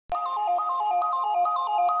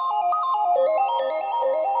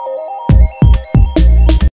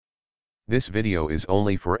This video is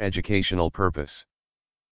only for educational purpose.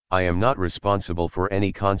 I am not responsible for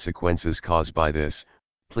any consequences caused by this.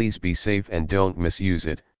 Please be safe and don't misuse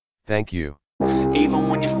it. Thank you. Even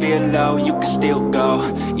when you feel low, you can still go.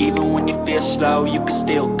 Even when you feel slow, you can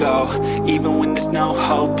still go. Even when there's no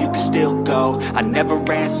hope, you can still go. I never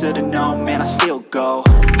answer to no, man, I still go.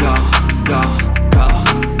 Go, go, go,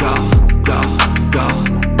 go, go, go, go,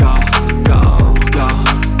 go, go, go,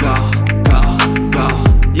 go, go,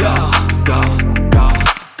 yeah, go, go,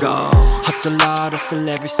 go. Hustle hard, hustle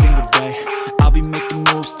every single day. I'll be making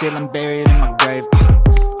moves till I'm buried in my grave.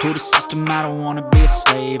 To the system, I don't wanna be a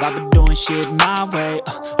slave. I've been doing shit my way,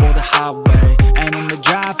 or the highway. And in the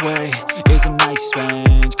driveway is a nice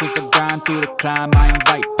range, cause I grind through the climb, I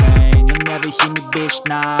invite pain. You'll never hear me, bitch,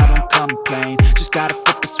 nah, I don't complain. Just gotta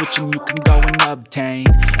flip the switch and you can go and obtain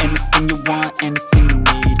anything you want, anything you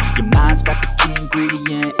need. Your mind's got the key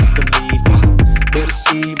ingredient, it's belief. They'll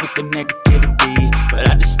deceive with the negativity, but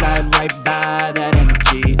I just slide right by that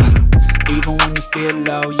energy. Even when you feel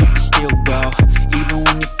low, you can still go. Even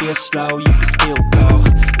when you feel slow, you can still go.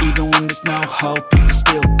 Even when there's no hope, you can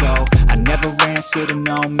still go. I never answer to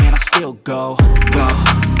no, man, I still go. Go,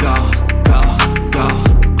 go, go, go,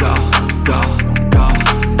 go, go, go, go,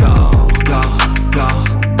 go, go, go,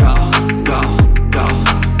 go,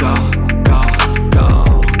 go, go, go, go,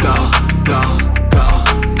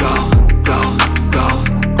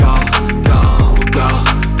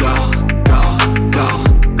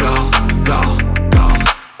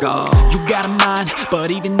 go. You got a mind, but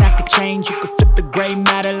even that could change. You could flip the gray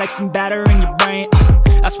matter like some batter in your brain.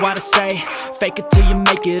 That's why I say, fake it till you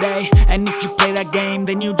make it A. And if you play that game,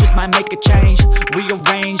 then you just might make a change.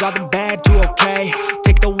 Rearrange all the bad to okay.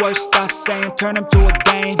 Take the worst thoughts saying, turn them to a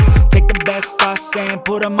game. Take the best thoughts saying,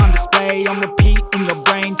 put them on display. On repeat in your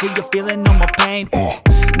brain till you're feeling no more pain.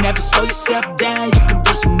 Never slow yourself down, you can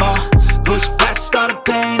do some more. Push past all the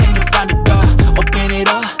pain and you'll find a door. Open it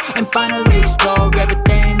up and finally explore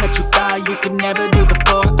everything that you thought you could never do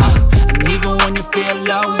before. And even when you feel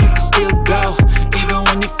low, you can still go. Even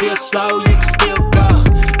when you feel slow, you can still go.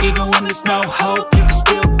 Even when there's no hope, you can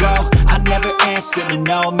still go. I never answer to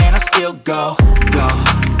no, man, I still go. Go,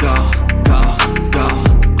 go, go, go, go,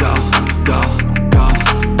 go, go, go,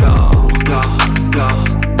 go, go, go,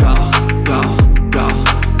 go, go, go,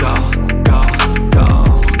 go, go, go.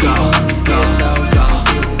 Even when you feel low, you can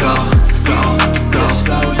still go. Even when you feel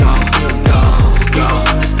slow, you can still go. Even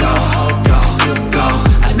when there's no hope, you can still go. I never answer to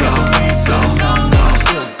no, man, I still go.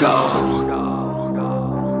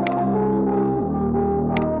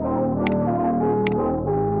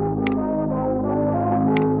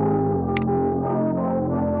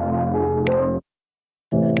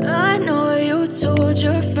 Told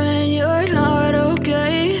your friend you're not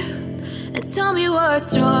okay, and tell me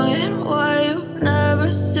what's wrong and why you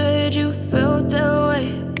never said you felt that way.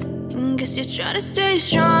 And guess you're trying to stay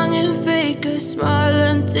strong and fake a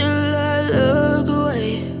smile until I look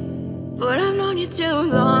away. But I've known you too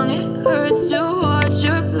long, it hurts to watch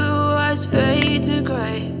your blue eyes fade to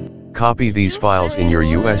gray. Copy these files in your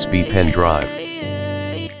USB pen drive.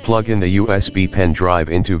 Plug in the USB pen drive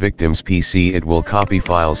into victim's PC, it will copy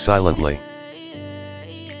files silently.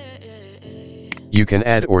 You can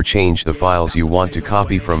add or change the files you want to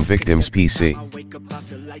copy from victim's PC.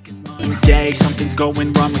 Day, something's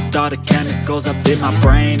going wrong with all the chemicals up in my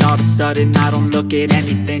brain. All of a sudden I don't look at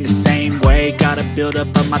anything the same way. Gotta build up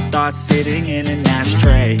of my thoughts sitting in an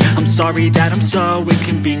ashtray. I'm sorry that I'm so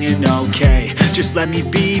inconvenient, okay. Just let me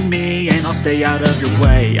be me and I'll stay out of your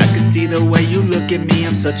way. I can see the way you look at me,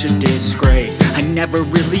 I'm such a disgrace. I never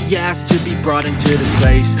really asked to be brought into this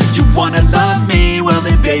place. You wanna love me? Well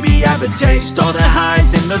then baby I have a taste. All the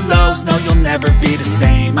highs and the lows, no you'll never be the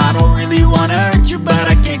same. I don't really wanna hurt you, but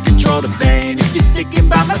I can't control the pain. If you're sticking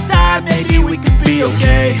by my side, maybe we could be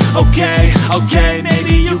okay. Okay, okay,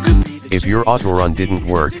 maybe you could be the. If your autorun didn't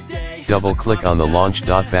work, double-click on the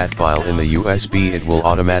launch.bat file in the USB, it will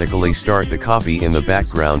automatically start the copy in the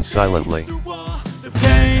background silently.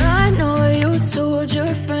 I know you told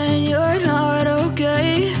your friend you're not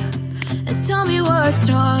okay, and tell me what's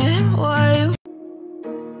wrong and why